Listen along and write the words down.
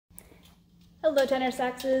Hello Tenor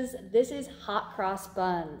Saxes, this is Hot Cross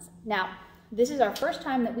Buns. Now, this is our first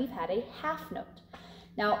time that we've had a half note.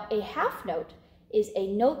 Now, a half note is a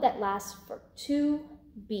note that lasts for 2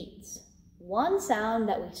 beats. One sound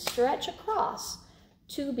that we stretch across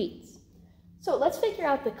 2 beats. So let's figure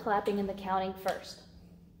out the clapping and the counting first.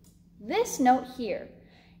 This note here,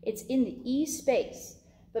 it's in the E space,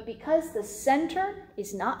 but because the center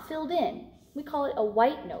is not filled in, we call it a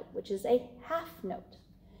white note, which is a half note.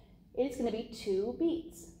 It's going to be 2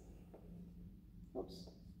 beats. Oops.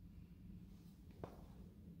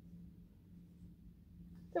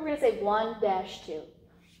 So we're going to say 1-2.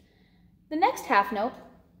 The next half note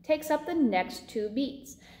takes up the next 2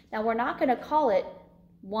 beats. Now we're not going to call it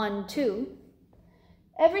 1-2.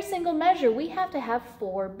 Every single measure we have to have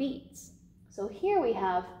 4 beats. So here we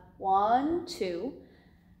have 1-2.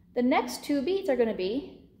 The next 2 beats are going to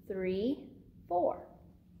be 3-4.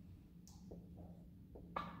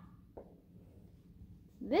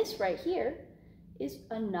 This right here is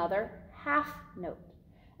another half note.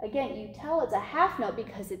 Again, you tell it's a half note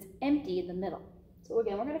because it's empty in the middle. So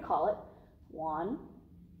again, we're going to call it 1,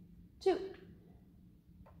 2.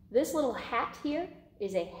 This little hat here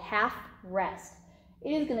is a half rest.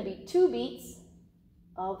 It is going to be 2 beats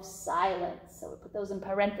of silence. So we put those in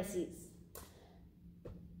parentheses.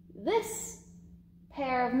 This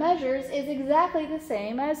pair of measures is exactly the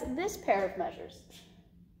same as this pair of measures.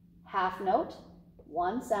 Half note,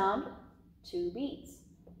 1 sound, 2 beats.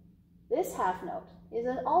 This half note is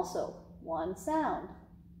also 1 sound,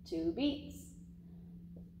 2 beats.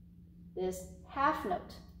 This half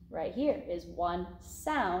note right here is 1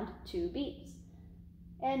 sound, 2 beats.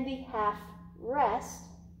 And the half rest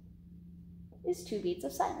is 2 beats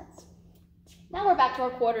of silence. Now we're back to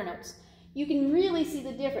our quarter notes. You can really see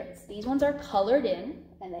the difference. These ones are colored in,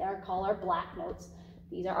 and they are called our black notes.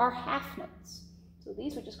 These are our half notes. So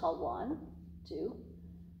these we just call 1, 2,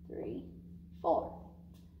 3, 4.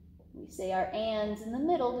 We say our ands in the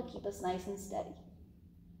middle to keep us nice and steady.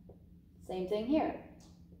 Same thing here.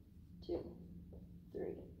 2, 3,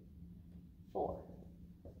 4.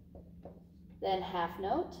 Then half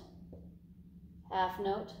note, half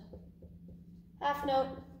note, half note,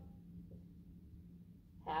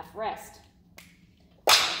 half rest.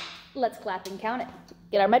 Let's clap and count it.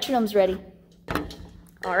 Get our metronomes ready.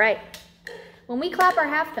 All right. When we clap our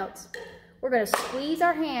half notes, we're going to squeeze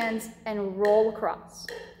our hands and roll across.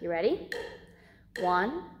 You ready?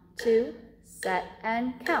 1, 2, set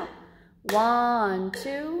and count. 1,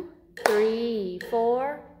 2, 3,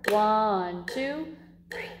 4. 1, 2,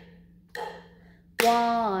 3, 4.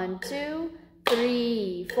 1, 2,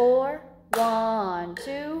 3, 4. 1,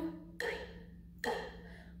 2, 3, 4.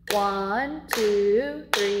 1, 2,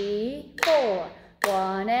 3, 4.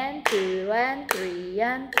 1 and 2 and 3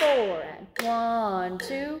 and 4 and 1,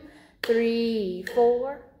 2, 3,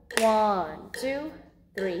 4. 1, 2,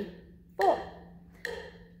 3, 4.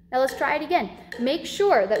 Now let's try it again. Make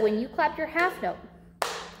sure that when you clap your half note,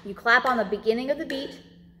 you clap on the beginning of the beat,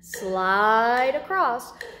 slide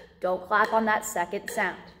across. Don't clap on that second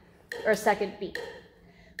sound or second beat.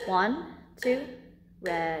 1, 2,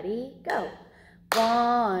 ready, go.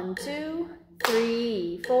 1, 2,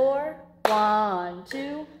 3, 4. 1,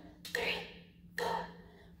 2, 3, 4.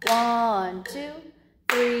 1, 2,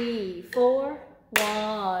 3, 4.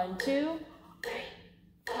 1, 2, 3,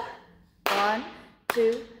 4. 1,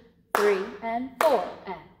 2, 3, and 4.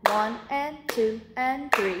 And 1 and 2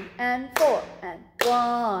 and 3 and 4. And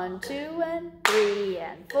 1, 2 and 3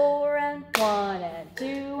 and 4 and 1 and 2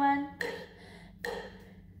 and 3.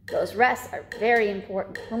 Those rests are very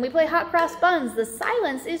important. When we play Hot Cross Buns, the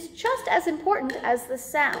silence is just as important as the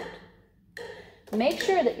sound. Make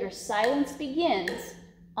sure that your silence begins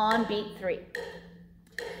on beat 3.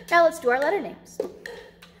 Now let's do our letter names.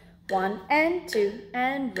 1 and 2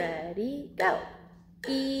 and ready, go.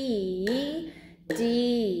 E,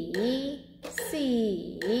 D,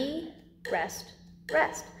 C, rest,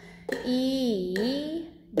 rest. E,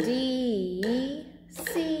 D,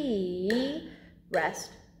 C, rest,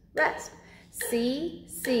 rest. C,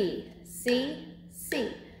 C, C,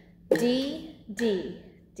 C. D, D,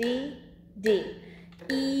 D, D.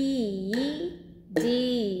 E,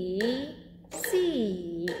 D,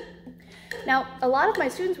 C. Now, a lot of my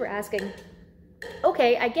students were asking,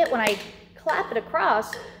 okay, I get when I clap it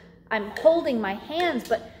across, I'm holding my hands,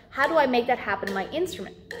 but how do I make that happen in my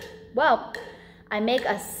instrument? Well, I make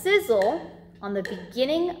a sizzle on the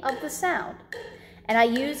beginning of the sound, and I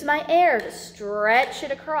use my air to stretch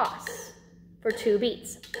it across for 2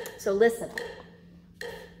 beats. So listen.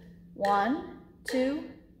 1, 2,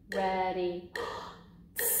 ready.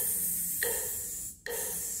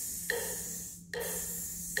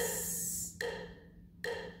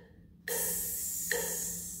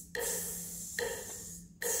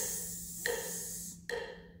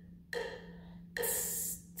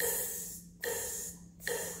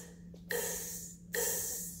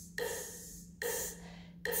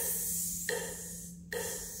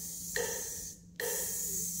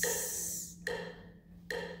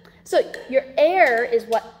 air is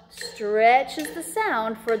what stretches the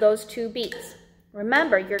sound for those 2 beats.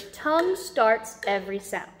 Remember, your tongue starts every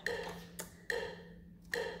sound.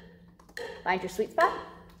 Find your sweet spot.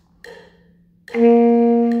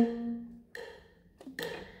 And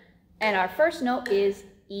our first note is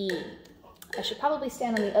E. I should probably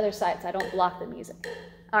stand on the other side so I don't block the music.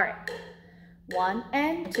 All right. 1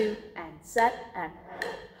 and 2 and set and.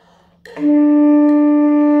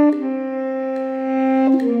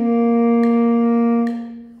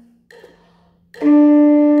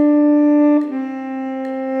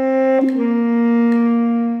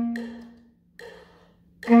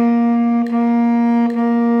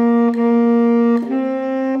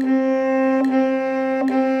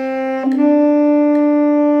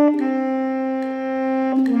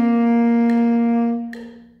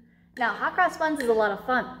 Now, hot cross buns is a lot of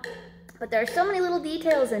fun, but there are so many little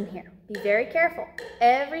details in here. Be very careful.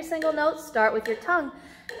 Every single note start with your tongue,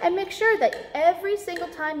 and make sure that every single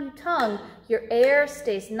time you tongue, your air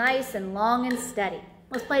stays nice and long and steady.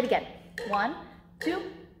 Let's play it again. 1, 2,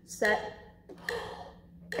 set.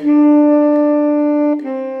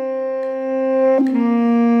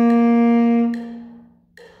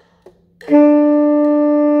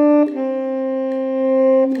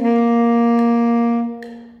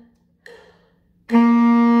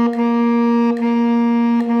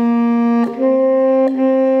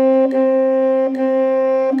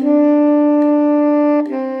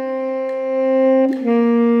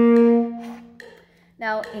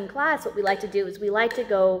 Now, in class, what we like to do is we like to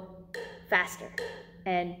go faster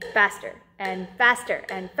and faster and faster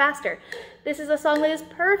and faster. This is a song that is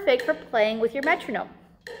perfect for playing with your metronome.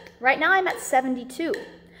 Right now, I'm at 72.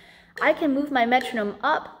 I can move my metronome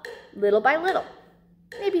up little by little,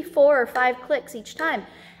 maybe 4 or 5 clicks each time,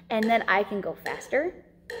 and then I can go faster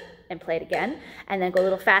and play it again, and then go a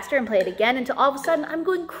little faster and play it again until all of a sudden I'm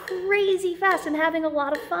going crazy fast and having a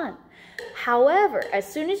lot of fun. However,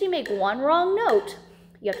 as soon as you make one wrong note,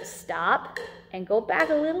 you have to stop and go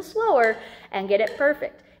back a little slower and get it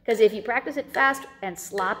perfect. Because if you practice it fast and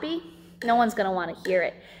sloppy, no one's going to want to hear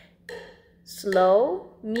it.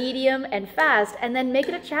 Slow, medium, and fast, and then make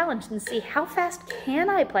it a challenge and see how fast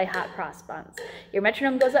can I play hot cross buns. Your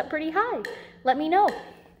metronome goes up pretty high. Let me know.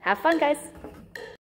 Have fun, guys.